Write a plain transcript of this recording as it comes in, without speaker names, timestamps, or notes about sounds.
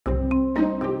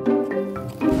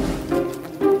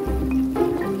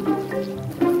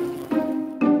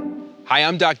Hi,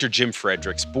 I'm Dr. Jim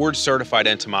Fredericks, board-certified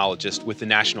entomologist with the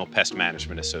National Pest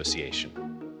Management Association.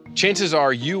 Chances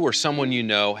are you or someone you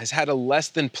know has had a less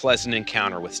than pleasant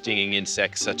encounter with stinging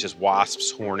insects such as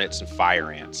wasps, hornets, and fire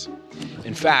ants.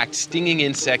 In fact, stinging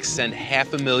insects send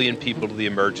 500,000 people to the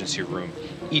emergency room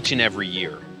each and every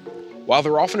year. While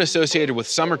they're often associated with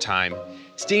summertime,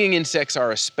 stinging insects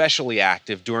are especially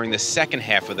active during the second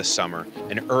half of the summer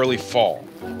and early fall,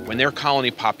 when their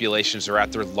colony populations are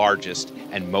at their largest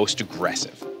and most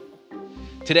aggressive.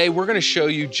 Today, we're going to show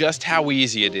you just how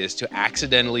easy it is to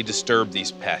accidentally disturb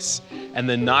these pests and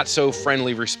the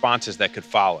not-so-friendly responses that could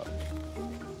follow.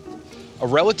 A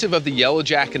relative of the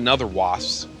yellowjack and other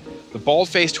wasps, the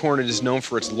bald-faced hornet is known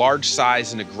for its large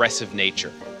size and aggressive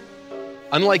nature.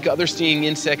 Unlike other stinging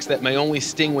insects that may only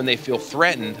sting when they feel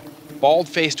threatened,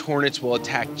 bald-faced hornets will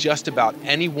attack just about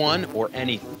anyone or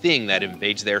anything that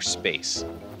invades their space.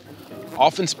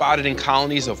 Often spotted in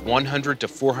colonies of 100 to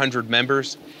 400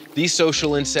 members, these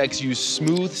social insects use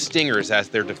smooth stingers as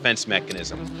their defense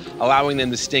mechanism, allowing them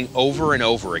to sting over and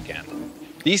over again.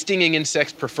 These stinging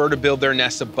insects prefer to build their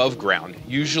nests above ground,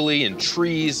 usually in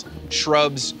trees,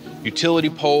 shrubs, utility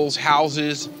poles,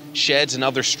 houses, sheds, and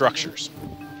other structures.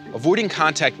 Avoiding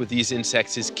contact with these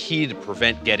insects is key to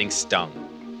prevent getting stung.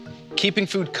 Keeping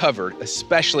food covered,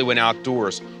 especially when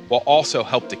outdoors, will also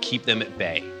help to keep them at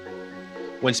bay.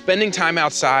 When spending time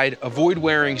outside, avoid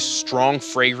wearing strong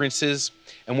fragrances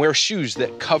and wear shoes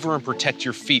that cover and protect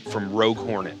your feet from rogue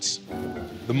hornets.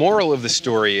 The moral of the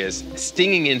story is,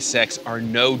 stinging insects are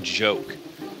no joke,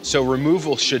 so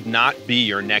removal should not be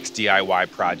your next DIY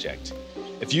project.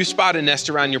 If you spot a nest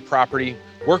around your property,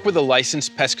 work with a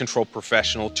licensed pest control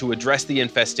professional to address the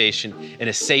infestation in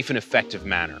a safe and effective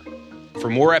manner. For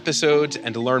more episodes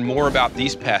and to learn more about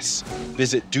these pests,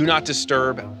 visit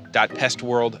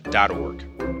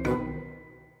donotdisturb.pestworld.org.